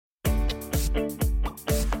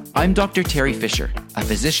I'm Dr. Terry Fisher, a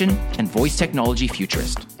physician and voice technology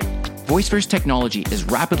futurist. VoiceFirst technology is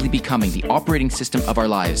rapidly becoming the operating system of our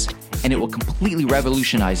lives, and it will completely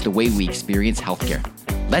revolutionize the way we experience healthcare.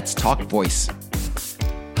 Let's talk voice.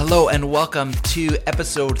 Hello and welcome to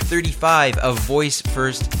episode 35 of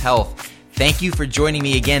VoiceFirst Health. Thank you for joining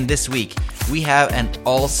me again this week. We have an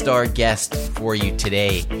all-star guest for you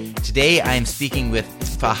today. Today I am speaking with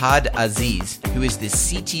Fahad Aziz, who is the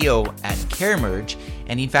CTO at CareMerge,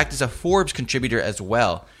 and in fact is a Forbes contributor as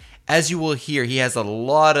well. As you will hear, he has a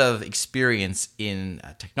lot of experience in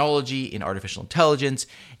technology, in artificial intelligence,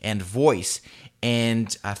 and voice.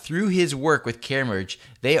 And through his work with CareMerge,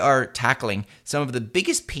 they are tackling some of the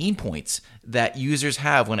biggest pain points that users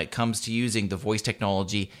have when it comes to using the voice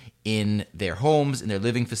technology in their homes, in their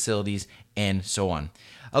living facilities, and so on.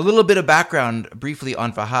 A little bit of background briefly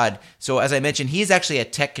on Fahad. So as I mentioned, he is actually a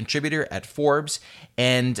tech contributor at Forbes,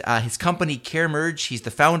 and his company CareMerge, he's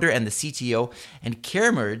the founder and the CTO, and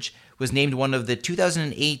CareMerge was named one of the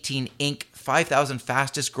 2018 Inc. 5,000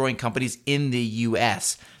 fastest growing companies in the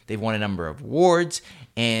US. They've won a number of awards,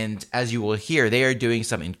 and as you will hear, they are doing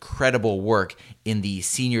some incredible work in the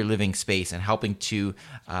senior living space and helping to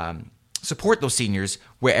support those seniors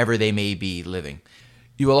wherever they may be living.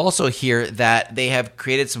 You will also hear that they have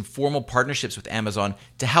created some formal partnerships with Amazon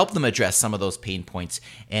to help them address some of those pain points,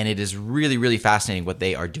 and it is really, really fascinating what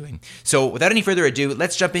they are doing. So without any further ado,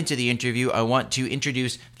 let's jump into the interview. I want to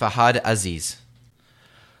introduce Fahad Aziz.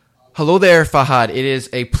 Hello there, Fahad. It is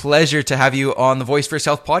a pleasure to have you on the VoiceFirst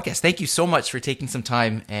Health podcast. Thank you so much for taking some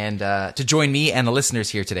time and to join me and the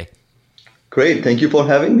listeners here today. Great. Thank you for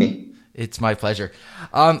having me. It's my pleasure.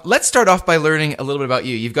 Let's start off by learning a little bit about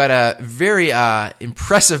you. You've got a very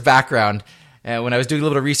impressive background when I was doing a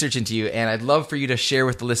little bit of research into you, and I'd love for you to share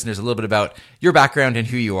with the listeners a little bit about your background and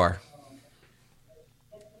who you are.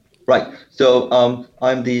 Right. So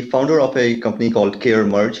I'm the founder of a company called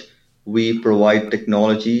CareMerge. We provide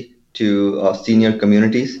technology to senior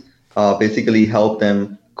communities, basically help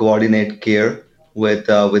them coordinate care with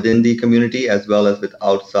within the community as well as with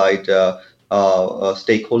outside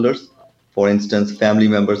stakeholders. For instance, family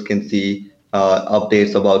members can see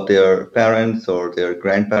updates about their parents or their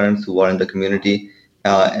grandparents who are in the community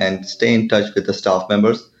and stay in touch with the staff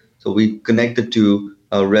members. So we connect the two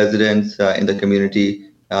residents in the community,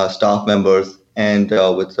 staff members, and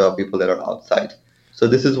with people that are outside. So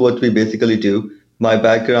this is what we basically do. My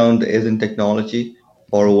background is in technology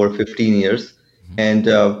for over 15 years. And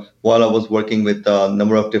while I was working with a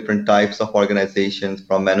number of different types of organizations,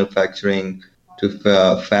 from manufacturing to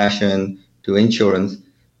fashion to insurance,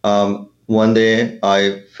 one day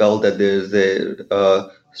I felt that there's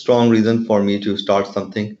a strong reason for me to start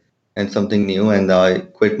something new, and I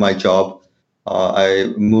quit my job.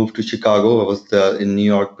 I moved to Chicago. I was in New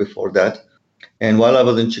York before that. And while I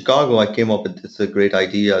was in Chicago, I came up with this great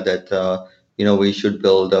idea that we should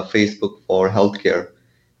build a Facebook for healthcare.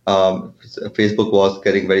 Facebook was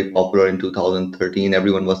getting very popular in 2013.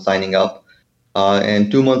 Everyone was signing up.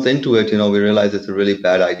 And 2 months into it, we realized it's a really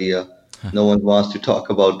bad idea. No one wants to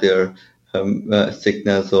talk about their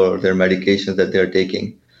sickness or their medications that they're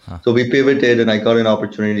taking. So we pivoted, and I got an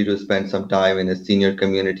opportunity to spend some time in a senior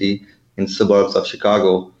community in suburbs of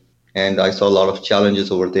Chicago. And I saw a lot of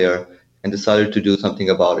challenges over there and decided to do something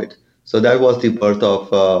about it. So that was the birth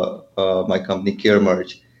of my company,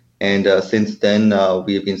 CareMerge. And since then,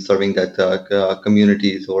 we have been serving that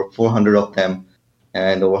communities, over 400 of them,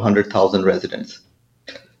 and over 100,000 residents.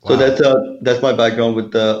 Wow. So that's my background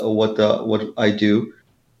with what I do.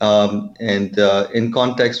 And in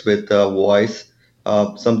context with voice,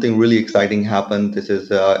 something really exciting happened. This is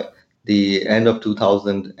the end of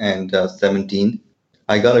 2017.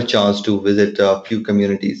 I got a chance to visit a few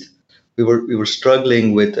communities. We were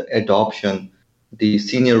struggling with adoption. The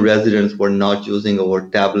senior residents were not using our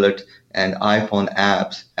tablet and iPhone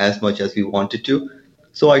apps as much as we wanted to.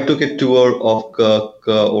 So I took a tour of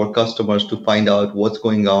our customers to find out what's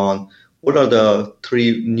going on, what are the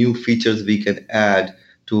 3 new features we can add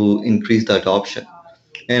to increase the adoption.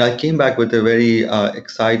 And I came back with a very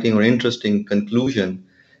exciting or interesting conclusion,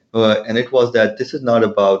 and it was that this is not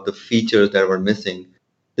about the features that were missing.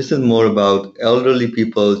 This is more about elderly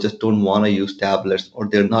people just don't want to use tablets, or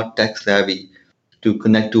they're not tech savvy to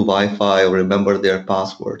connect to Wi-Fi or remember their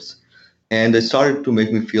passwords. And it started to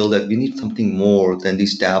make me feel that we need something more than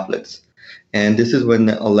these tablets. And this is when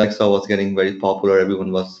Alexa was getting very popular.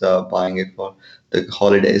 Everyone was buying it for the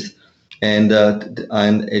holidays. And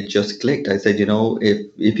it just clicked. I said,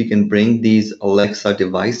 if you can bring these Alexa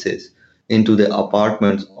devices into the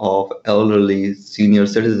apartments of elderly senior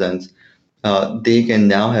citizens, they can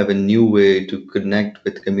now have a new way to connect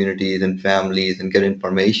with communities and families and get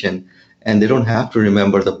information. And they don't have to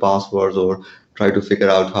remember the passwords or try to figure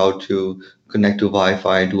out how to connect to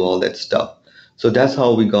Wi-Fi and do all that stuff. So that's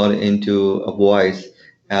how we got into a voice,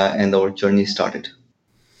 and our journey started.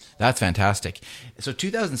 That's fantastic. So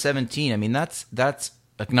 2017, I mean, that's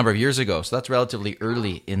a number of years ago. So that's relatively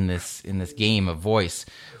early in this game of voice.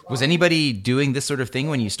 Was anybody doing this sort of thing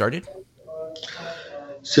when you started?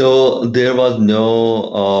 So there was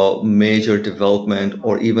no major development,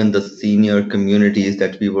 or even the senior communities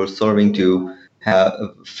that we were serving to have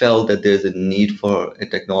felt that there's a need for a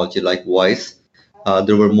technology like voice.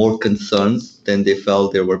 There were more concerns than they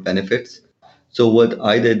felt there were benefits. So what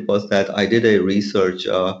I did was that I did a research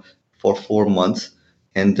for 4 months,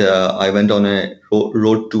 and I went on a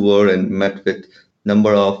road tour and met with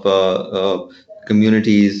number of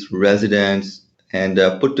communities, residents, and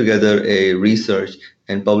put together a research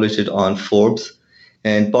and published it on Forbes.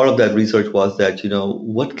 And part of that research was that,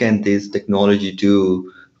 what can this technology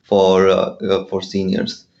do for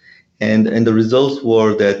seniors? And the results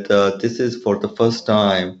were that this is for the first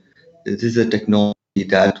time, this is a technology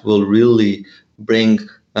that will really bring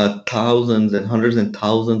thousands and hundreds and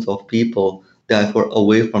thousands of people that were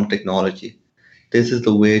away from technology. This is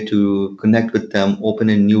the way to connect with them, open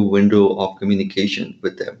a new window of communication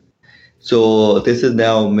with them. So this is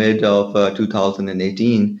now mid of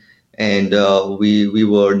 2018, and we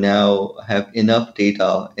were now have enough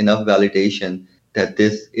data, enough validation that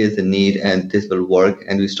this is a need and this will work,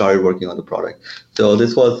 and we started working on the product. So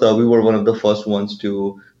this was we were one of the first ones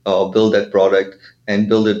to build that product and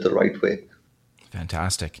build it the right way.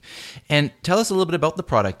 Fantastic. And tell us a little bit about the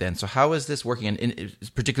product then. So how is this working, and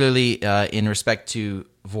particularly in respect to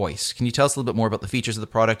voice? Can you tell us a little bit more about the features of the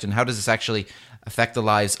product, and how does this actually affect the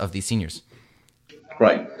lives of these seniors?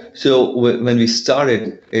 Right. So when we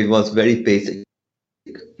started, it was very basic.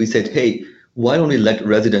 We said, hey, why don't we let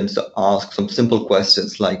residents ask some simple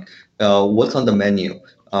questions like, what's on the menu?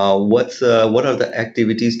 What are the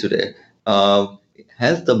activities today?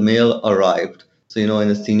 Has the mail arrived? So, in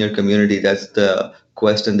a senior community, that's the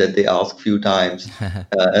question that they ask a few times,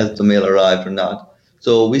 has the mail arrived or not?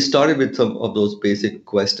 So we started with some of those basic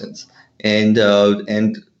questions. And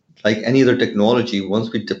like any other technology,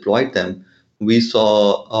 once we deployed them, we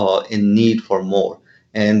saw a need for more.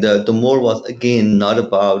 And the more was, again, not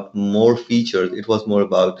about more features. It was more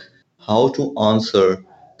about how to answer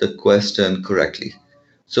the question correctly.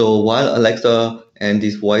 So while Alexa and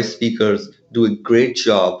these voice speakers do a great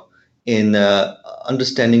job in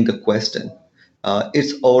understanding the question,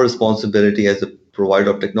 it's our responsibility as a provider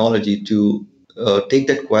of technology to take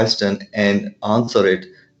that question and answer it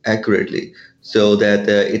accurately, so that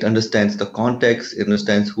it understands the context, it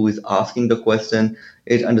understands who is asking the question,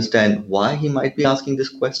 it understands why he might be asking this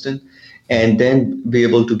question, and then be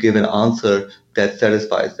able to give an answer that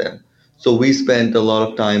satisfies them. So we spent a lot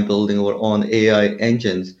of time building our own AI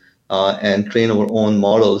engines and train our own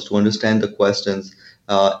models to understand the questions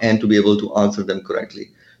and to be able to answer them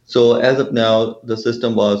correctly. So as of now, the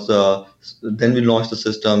system was, then we launched the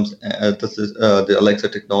systems, the Alexa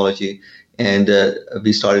technology, and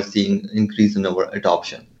we started seeing increase in our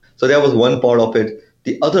adoption. So that was one part of it.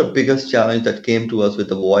 The other biggest challenge that came to us with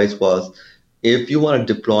the voice was, if you want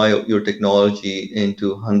to deploy your technology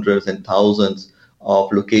into hundreds and thousands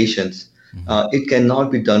of locations, it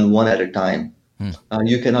cannot be done one at a time.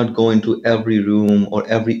 You cannot go into every room or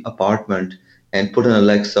every apartment and put an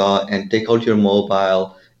Alexa and take out your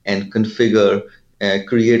mobile and configure,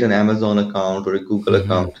 create an Amazon account or a Google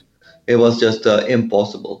account. It was just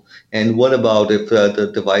impossible. And what about if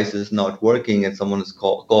the device is not working and someone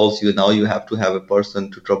calls you? Now you have to have a person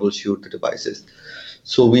to troubleshoot the devices.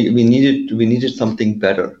 So we needed something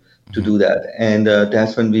better to do that. And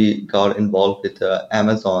that's when we got involved with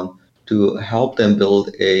Amazon to help them build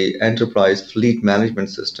a enterprise fleet management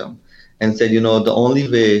system, and said, the only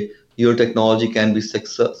way your technology can be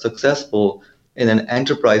successful in an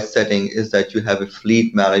enterprise setting is that you have a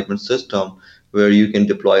fleet management system where you can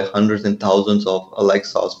deploy hundreds and thousands of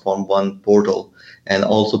Alexas from one portal and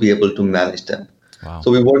also be able to manage them. Wow.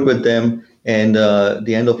 So we worked with them, and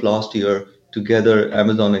the end of last year, together,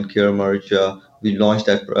 Amazon and CareMerge, we launched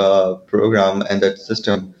that program and that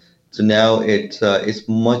system. So now it's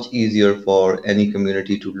much easier for any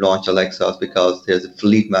community to launch Alexas because there's a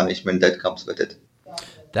fleet management that comes with it.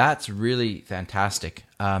 That's really fantastic,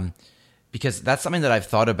 because that's something that I've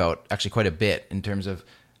thought about actually quite a bit in terms of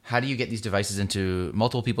how do you get these devices into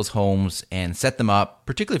multiple people's homes and set them up,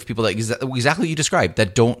 particularly for people that exactly what you described,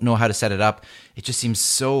 that don't know how to set it up. It just seems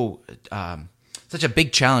so such a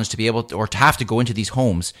big challenge to be able to, or to have to go into these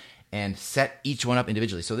homes and set each one up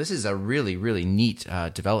individually. So this is a really, really neat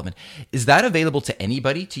development. Is that available to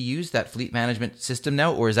anybody to use that fleet management system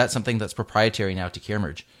now, or is that something that's proprietary now to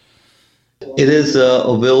CareMerge? It is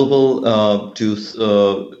available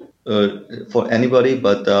for anybody,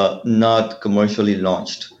 but not commercially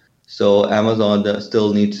launched. So Amazon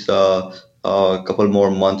still needs a couple more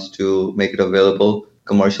months to make it available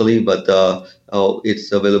commercially, but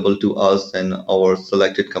it's available to us and our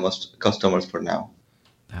selected customers for now.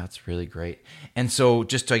 That's really great. And so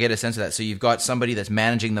just to get a sense of that, so you've got somebody that's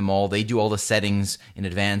managing them all. They do all the settings in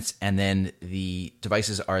advance, and then the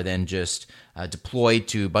devices are then just deployed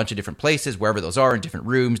to a bunch of different places, wherever those are, in different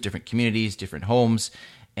rooms, different communities, different homes.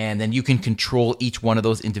 And then you can control each one of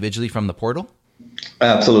those individually from the portal?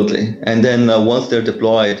 Absolutely. And then once they're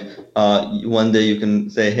deployed, one day you can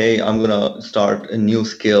say, hey, I'm going to start a new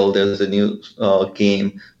skill. There's a new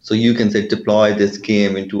game. So you can say, deploy this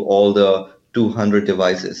game into all the 200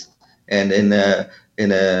 devices, and in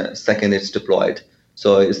a second it's deployed.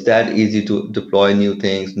 So it's that easy to deploy new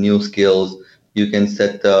things, new skills. You can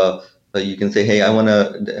set you can say, hey, I want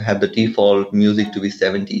to have the default music to be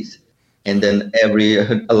 70s, and then every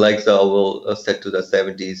Alexa will set to the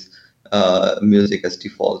 70s music as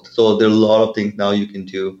default. So there are a lot of things now you can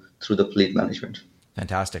do through the fleet management.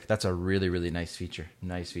 Fantastic. That's a really, really nice feature.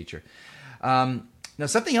 Now,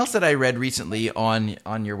 something else that I read recently on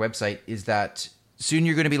your website is that soon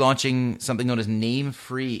you're going to be launching something known as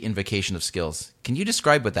name-free invocation of skills. Can you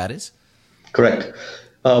describe what that is? Correct.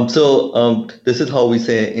 So this is how we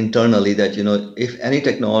say internally that, if any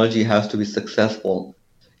technology has to be successful,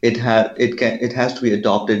 it has to be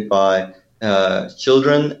adopted by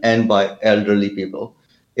children and by elderly people.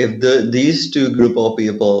 If these two group of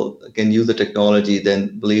people can use the technology,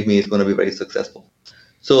 then believe me, it's going to be very successful.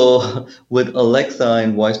 So with Alexa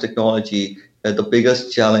and voice technology, the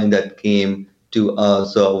biggest challenge that came to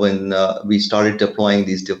us when we started deploying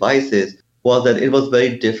these devices was that it was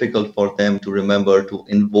very difficult for them to remember to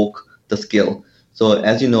invoke the skill. So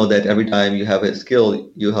as you know that every time you have a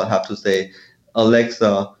skill, you have to say,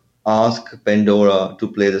 Alexa, ask Pandora to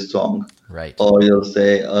play the song. Right. Or you'll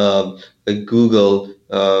say, Google,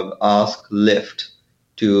 ask Lyft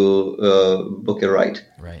to book a ride.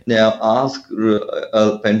 Right. Now, ask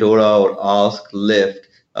Pandora or ask Lyft.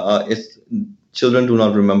 Children do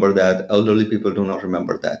not remember that. Elderly people do not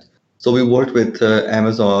remember that. So we worked with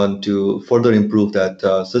Amazon to further improve that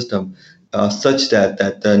system, such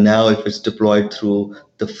that now if it's deployed through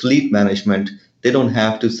the fleet management, they don't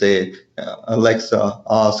have to say, Alexa,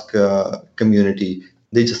 ask community.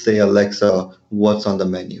 They just say, Alexa, what's on the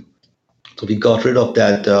menu? So we got rid of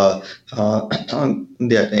that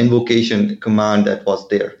that invocation command that was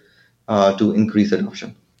there to increase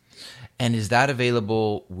adoption. And is that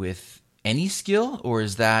available with any skill, or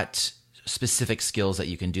is that specific skills that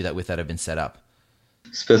you can do that with that have been set up?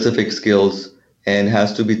 Specific skills, and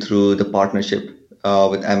has to be through the partnership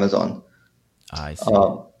with Amazon. I see.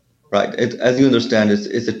 Right. As you understand,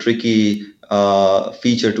 it's a tricky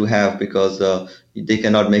feature to have because they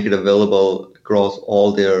cannot make it available across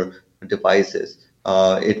all their devices.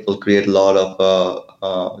 It will create a lot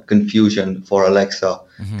of confusion for Alexa,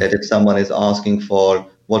 that if someone is asking for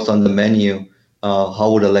what's on the menu,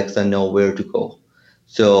 how would Alexa know where to go?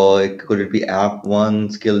 So could it be app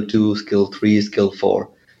 1, skill 2, skill 3, skill 4?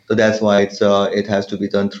 So that's why it has to be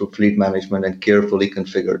done through fleet management and carefully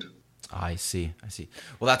configured. I see.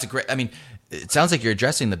 Well, that's it sounds like you're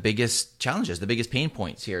addressing the biggest challenges, the biggest pain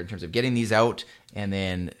points here in terms of getting these out, and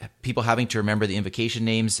then people having to remember the invocation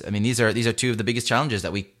names. I mean, these are two of the biggest challenges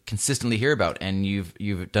that we consistently hear about, and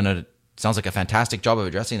you've done sounds like a fantastic job of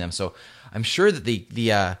addressing them. So I'm sure that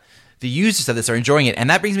the users of this are enjoying it. And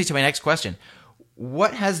that brings me to my next question.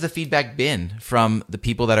 What has the feedback been from the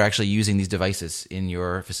people that are actually using these devices in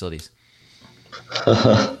your facilities?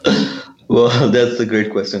 Well, that's a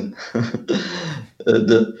great question.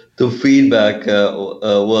 The feedback,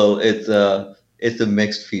 well, it's a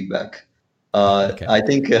mixed feedback. Okay. I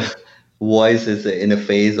think voice is in a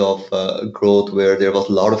phase of growth where there was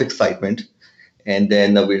a lot of excitement, and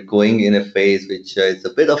then we're going in a phase which is a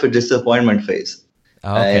bit of a disappointment phase.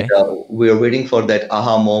 Oh, okay. And we're waiting for that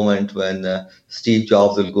aha moment when Steve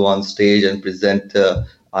Jobs will go on stage and present the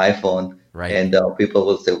iPhone. Right. And people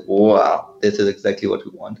will say, wow, this is exactly what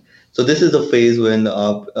we want. So this is the phase when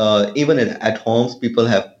even at homes, people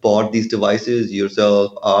have bought these devices,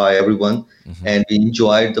 yourself, everyone, and we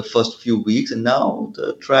enjoyed the first few weeks. And now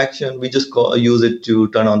the traction, we just use it to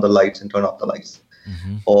turn on the lights and turn off the lights.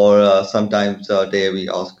 Or sometimes we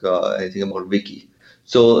ask anything about Wiki.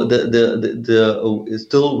 So the is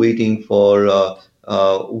still waiting for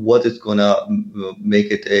what is gonna make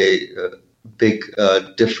it big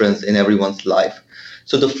difference in everyone's life.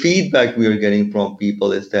 So the feedback we are getting from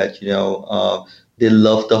people is that they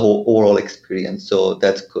love the whole overall experience. So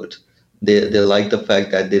that's good. They like the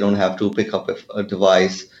fact that they don't have to pick up a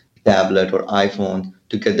device, tablet or iPhone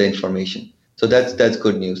to get the information. So that's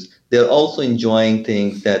good news. They're also enjoying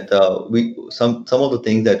things that we some of the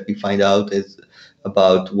things that we find out is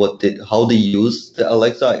about how they use the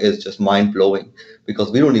Alexa is just mind blowing,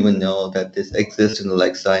 because we don't even know that this exists in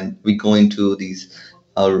Alexa, and we go into these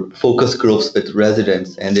focus groups with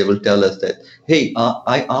residents, and they will tell us that, hey,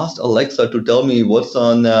 I asked Alexa to tell me what's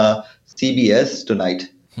on CBS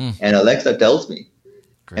tonight, and Alexa tells me.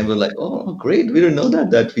 Great. And we're like, oh, great! We didn't know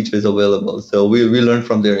that that feature is available. So we learn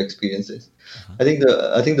from their experiences. Uh-huh.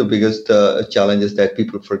 I think the biggest challenge is that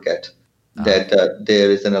people forget that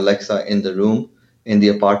there is an Alexa in the room, in the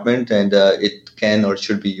apartment, and it can or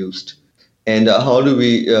should be used. And how do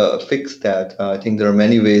we fix that? I think there are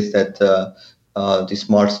many ways that the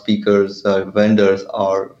smart speakers vendors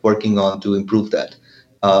are working on to improve that.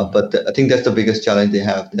 But I think that's the biggest challenge they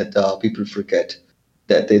have, that people forget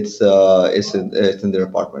that it's in their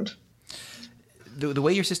apartment. The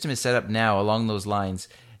way your system is set up now, along those lines,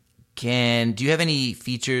 do you have any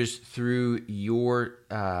features through your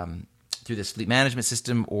through the sleep management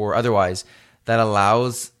system or otherwise that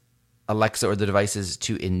allows Alexa or the devices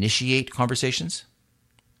to initiate conversations?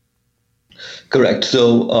 Correct.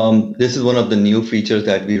 So this is one of the new features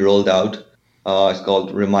that we rolled out. It's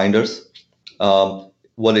called Reminders.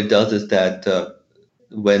 What it does is that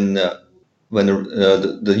when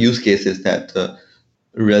the use case is that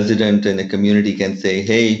resident in a community can say,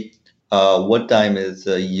 hey, what time is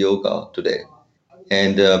yoga today?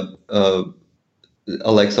 And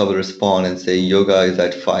Alexa will respond and say, yoga is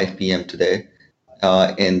at 5 p.m. today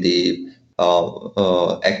in the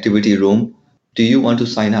activity room. Do you want to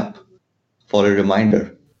sign up for a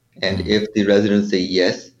reminder? And if the residents say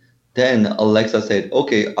yes, then Alexa said,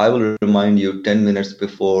 okay, I will remind you 10 minutes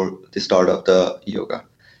before the start of the yoga.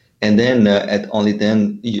 And then only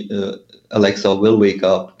then Alexa will wake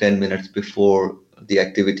up 10 minutes before the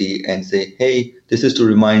activity and say, hey, this is to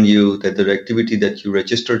remind you that the activity that you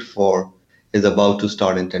registered for is about to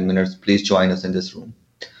start in 10 minutes. Please join us in this room.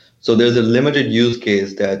 So there's a limited use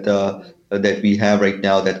case that we have right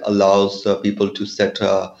now that allows people to set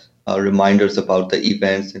reminders about the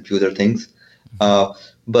events and few other things.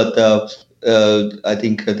 But I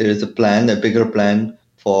think there is a bigger plan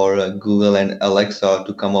for Google and Alexa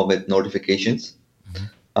to come up with notifications.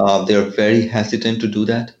 They're very hesitant to do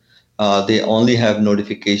that. They only have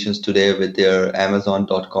notifications today with their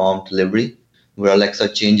Amazon.com delivery, where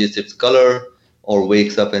Alexa changes its color or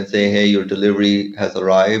wakes up and say, hey, your delivery has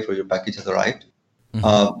arrived or your package has arrived.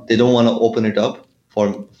 They don't want to open it up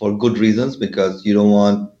for good reasons, because you don't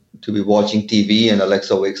want to be watching TV and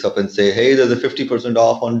Alexa wakes up and say, hey, there's a 50%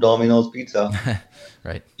 off on Domino's pizza.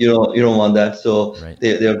 Right. You don't want that. So right.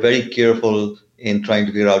 They're very careful in trying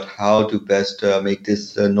to figure out how to best make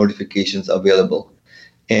these notifications available.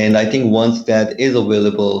 And I think once that is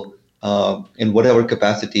available in whatever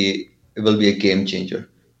capacity, it will be a game changer,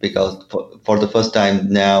 because for the first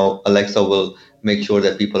time now, Alexa will make sure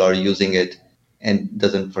that people are using it and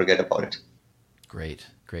doesn't forget about it. Great.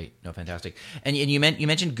 No, fantastic. And you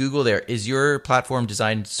mentioned Google there. Is your platform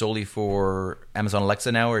designed solely for Amazon Alexa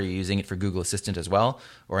now, or are you using it for Google Assistant as well,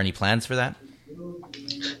 or any plans for that?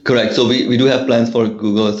 Correct. So we do have plans for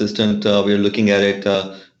Google Assistant. We're looking at it.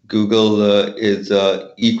 Google is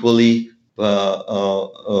equally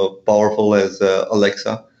powerful as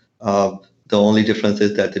Alexa. The only difference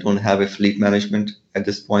is that they don't have a fleet management at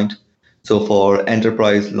this point. So for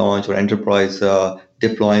enterprise launch or enterprise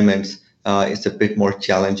deployments, it's a bit more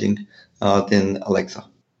challenging than Alexa.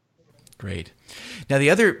 Great. Now,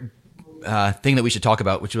 the other thing that we should talk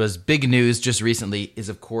about, which was big news just recently, is,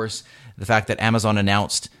 of course, the fact that Amazon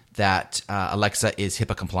announced that Alexa is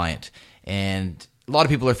HIPAA compliant. And a lot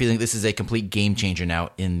of people are feeling this is a complete game changer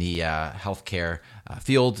now in the healthcare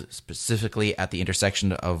field, specifically at the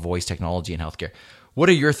intersection of voice technology and healthcare. What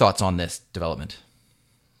are your thoughts on this development?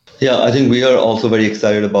 Yeah, I think we are also very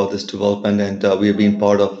excited about this development, and we have been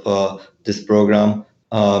part of this program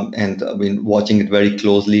and I've been watching it very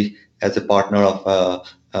closely as a partner of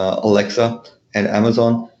Alexa and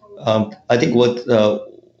Amazon. I think what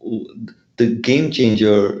the game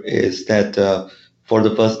changer is that for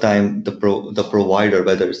the first time, the provider,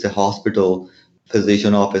 whether it's a hospital,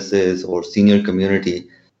 physician offices, or senior community,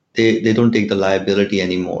 they don't take the liability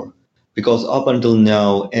anymore. Because up until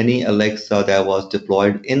now, any Alexa that was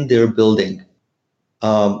deployed in their building,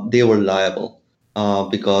 they were liable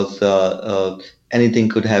because anything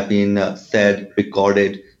could have been said,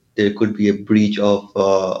 recorded, there could be a breach of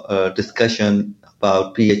discussion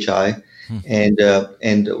about PHI, and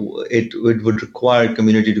it would require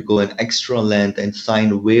community to go an extra length and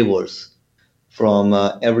sign waivers from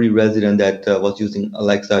every resident that was using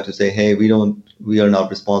Alexa to say, hey, we are not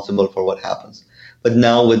responsible for what happens. But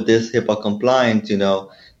now with this HIPAA compliance,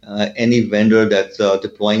 any vendor that's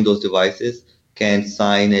deploying those devices can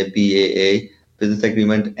sign a BAA, business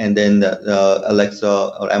agreement, and then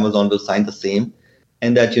Alexa or Amazon will sign the same.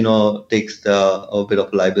 And that, takes a bit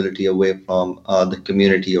of liability away from the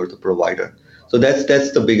community or the provider. So that's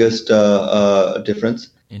the biggest difference.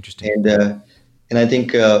 Interesting. And I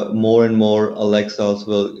think more and more Alexas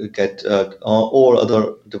will get, or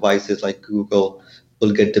other devices like Google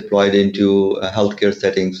will get deployed into healthcare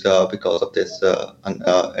settings because of this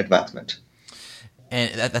advancement.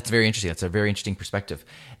 And that's very interesting. That's a very interesting perspective.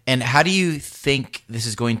 And how do you think this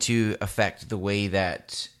is going to affect the way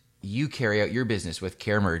that you carry out your business with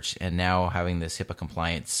CareMerge and now having this HIPAA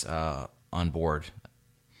compliance on board?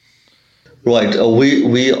 Right.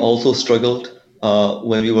 We also struggled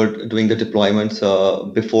when we were doing the deployments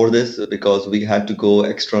before this, because we had to go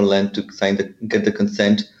extra length to get the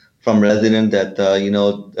consent from resident that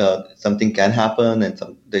something can happen and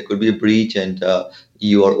there could be a breach, and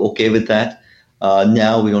you are okay with that.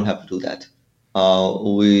 Now we don't have to do that.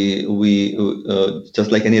 We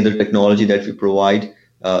just like any other technology that we provide,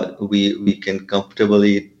 we can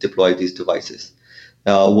comfortably deploy these devices.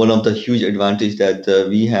 One of the huge advantage that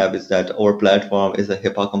we have is that our platform is a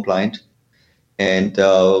HIPAA compliant, and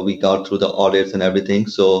we got through the audits and everything.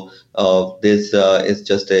 So this is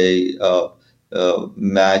just a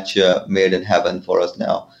match made in heaven for us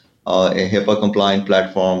now. A HIPAA compliant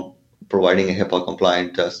platform providing a HIPAA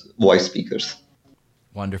compliant voice speakers.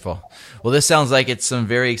 Wonderful. Well, this sounds like it's some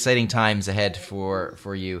very exciting times ahead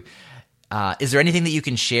for you. Is there anything that you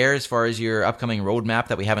can share as far as your upcoming roadmap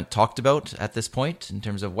that we haven't talked about at this point in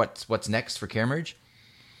terms of what's next for CareMerge?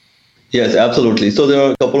 Yes, absolutely. So there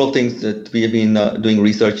are a couple of things that we have been doing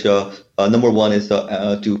research. Number one is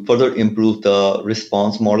to further improve the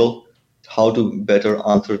response model, how to better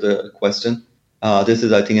answer the question. This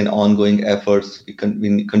is, I think, an ongoing effort.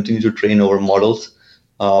 We continue to train our models,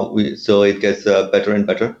 so it gets better and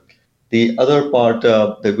better. The other part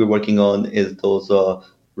that we're working on is those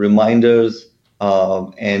reminders,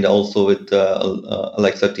 and also with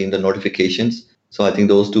Alexa team, the notifications. So I think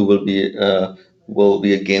those two will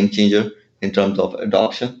be a game changer in terms of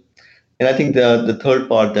adoption. And I think the third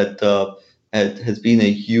part that has been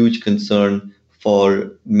a huge concern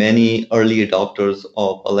for many early adopters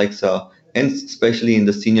of Alexa, and especially in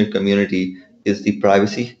the senior community, is the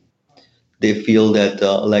privacy. They feel that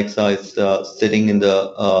Alexa is sitting in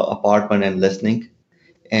the apartment and listening.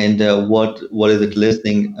 And what is it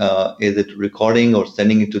listening? Is it recording or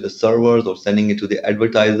sending it to the servers or sending it to the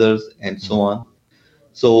advertisers and so on?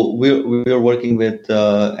 So we're working with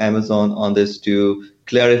Amazon on this to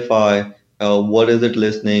clarify what is it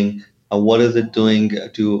listening, what is it doing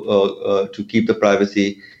to keep the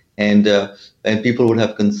privacy, and people would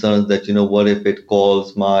have concerns that what if it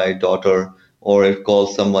calls my daughter or it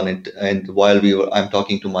calls someone and while I'm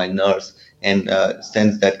talking to my nurse and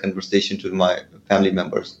sends that conversation to my family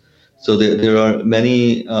members. So there are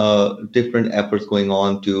many different efforts going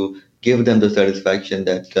on to give them the satisfaction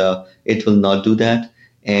that it will not do that,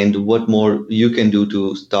 and what more you can do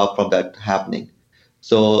to stop from that happening.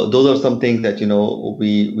 So those are some things that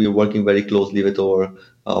we are working very closely with our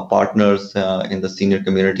partners in the senior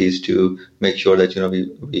communities to make sure that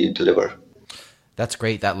we deliver. That's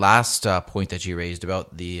great. That last point that you raised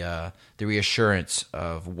about the reassurance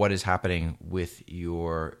of what is happening with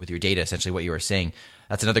your data, essentially what you were saying.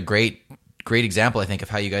 That's another great example, I think, of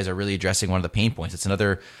how you guys are really addressing one of the pain points. It's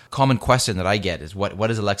another common question that I get is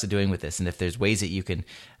what is Alexa doing with this? And if there's ways that you can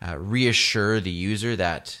reassure the user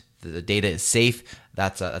that the data is safe,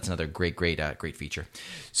 that's another great feature.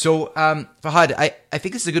 So Fahad, I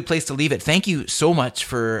think this is a good place to leave it. Thank you so much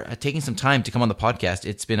for taking some time to come on the podcast.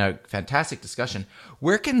 It's been a fantastic discussion.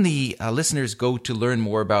 Where can the listeners go to learn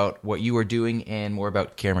more about what you are doing and more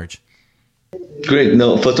about CareMerge? Great.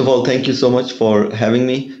 No, first of all, thank you so much for having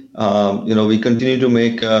me. We continue to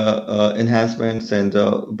make enhancements and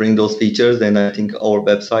bring those features. And I think our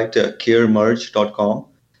website, caremerge.com,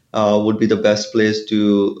 would be the best place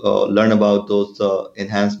to learn about those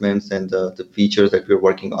enhancements and the features that we're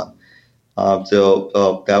working on.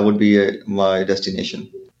 So that would be my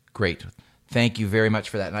destination. Great. Thank you very much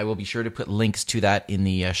for that. And I will be sure to put links to that in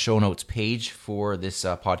the show notes page for this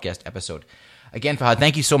podcast episode. Again, Fahad,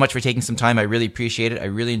 thank you so much for taking some time. I really appreciate it. I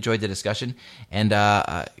really enjoyed the discussion. And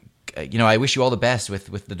look, I wish you all the best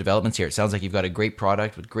with the developments here. It sounds like you've got a great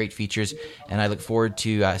product with great features, and I look forward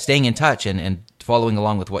to staying in touch and following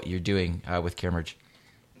along with what you're doing with CareMerge.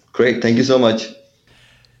 Great. Thank you so much.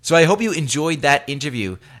 So I hope you enjoyed that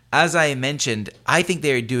interview. As I mentioned, I think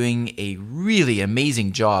they're doing a really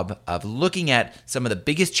amazing job of looking at some of the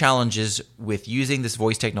biggest challenges with using this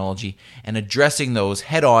voice technology and addressing those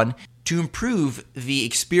head on to improve the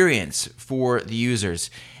experience for the users.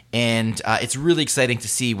 And it's really exciting to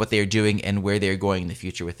see what they're doing and where they're going in the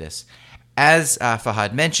future with this. As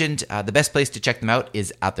Fahad mentioned, the best place to check them out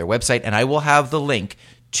is at their website, and I will have the link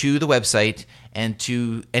to the website and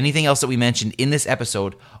to anything else that we mentioned in this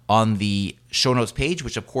episode on the show notes page,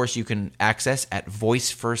 which of course you can access at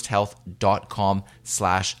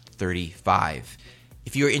voicefirsthealth.com/35.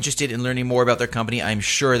 If you're interested in learning more about their company, I'm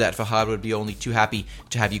sure that Fahad would be only too happy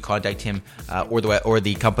to have you contact him or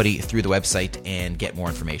the company through the website and get more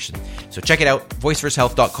information. So check it out,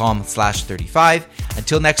 voicefirsthealth.com/35.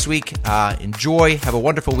 Until next week, enjoy, have a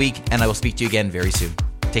wonderful week, and I will speak to you again very soon.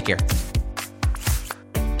 Take care.